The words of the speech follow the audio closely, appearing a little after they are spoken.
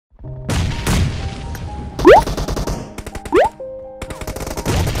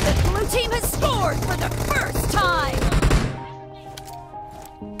sword for the first time!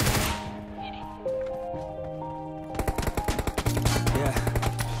 Yeah.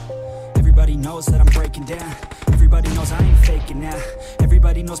 Everybody knows that I'm breaking down. Everybody knows I ain't faking now.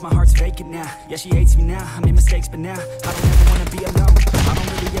 Everybody knows my heart's vacant now. Yeah, she hates me now, I made mistakes but now I don't ever wanna be alone. I don't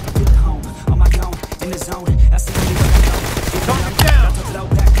really ever feel at home. On my own, in the zone, that's the only way I know. Calm down! Got to blow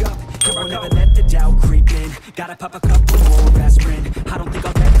back up. I won't ever let the doubt creep in. Gotta pop a couple more aspirin. I don't think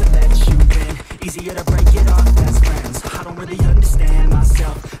I'll ever let you in. Easier to break it off best friends. I don't really understand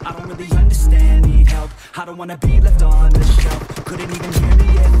myself. I don't really understand, need help. I don't wanna be left on the shelf. Couldn't even hear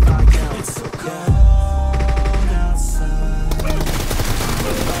me if I yelled. It's so cold outside.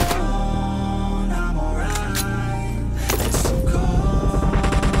 Alone, I'm alright. It's so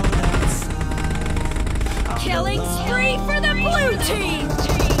cold outside. Killing spree for the blue team!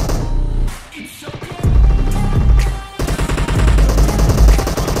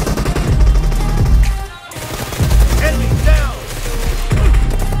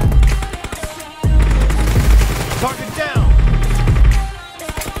 Target down!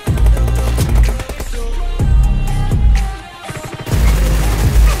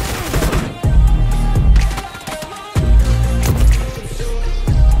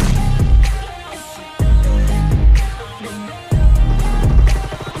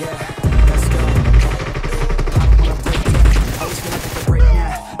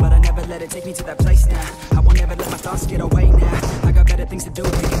 Take me to that place now. I won't ever let my thoughts get away now. I got better things to do,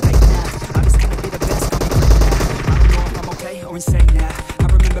 taking fake now. I'm just gonna be the best, gonna be great now. I don't know if I'm okay or insane now. I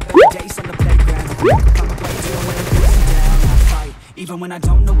remember better days on the playground. I'm a player till when I'm pushing down. I fight, even when I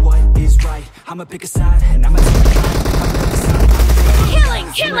don't know what is right. I'ma pick a side, and I'ma take a side.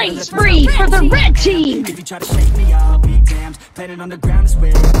 Killing spree for the red team! If you try to shake me, I'll be damned. Planet on the ground is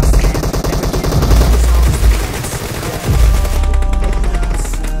where I stand. Never give up, it's always the chance.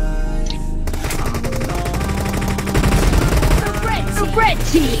 The red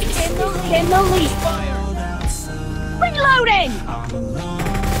team in the lead. Reloading!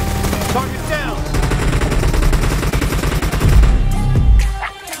 Target down!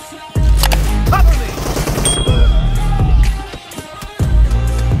 Cover me!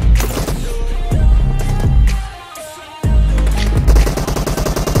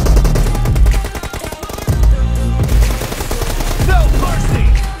 No mercy!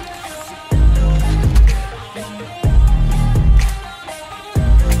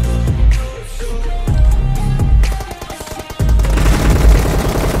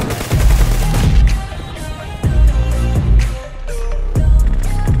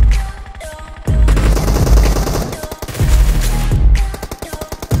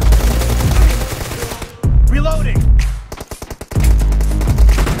 Reloading!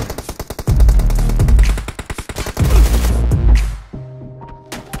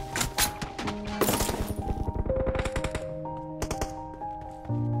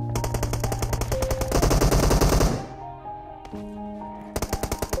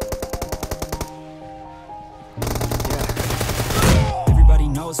 Everybody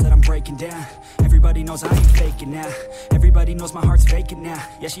knows that I'm breaking down. Everybody knows I ain't faking now. Everybody knows my heart's vacant now.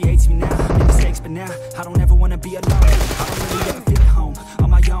 Yeah, she hates me now, I made mistakes but now I don't ever wanna be alone. I don't really ever feel at home. On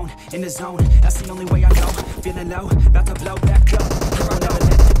my own, in the zone, that's the only way I know. Feeling low, about to blow back up. I won't ever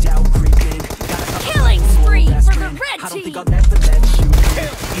let the doubt creep in. Killing spree for the red I don't team! think I'll ever let you in.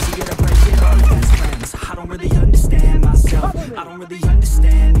 Easier to break it off best friends. I don't really understand myself. I don't really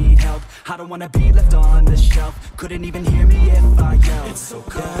understand, need help. I don't wanna be left on the shelf. Couldn't even hear me if I yelled. It's so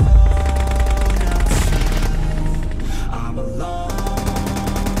cold outside. I'm alone,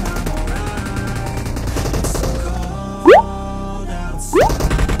 I'm alright. It's so cold outside.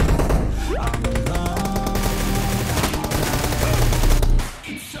 I'm alone,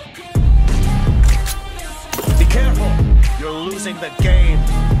 it's so cold. Be careful! You're losing the game!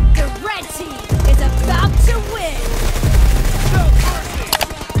 The red team is about to win! No mercy!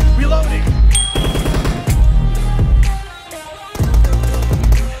 Reloading!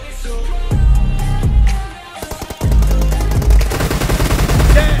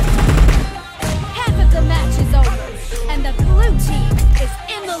 Dead! Half of the match is over, and the blue team is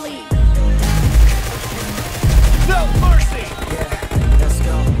in the lead. No mercy! Yeah, let's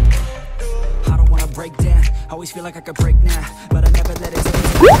go. I don't wanna break down. Always feel like I could break now, but I never let it take me.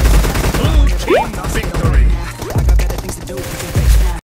 Blue team victory!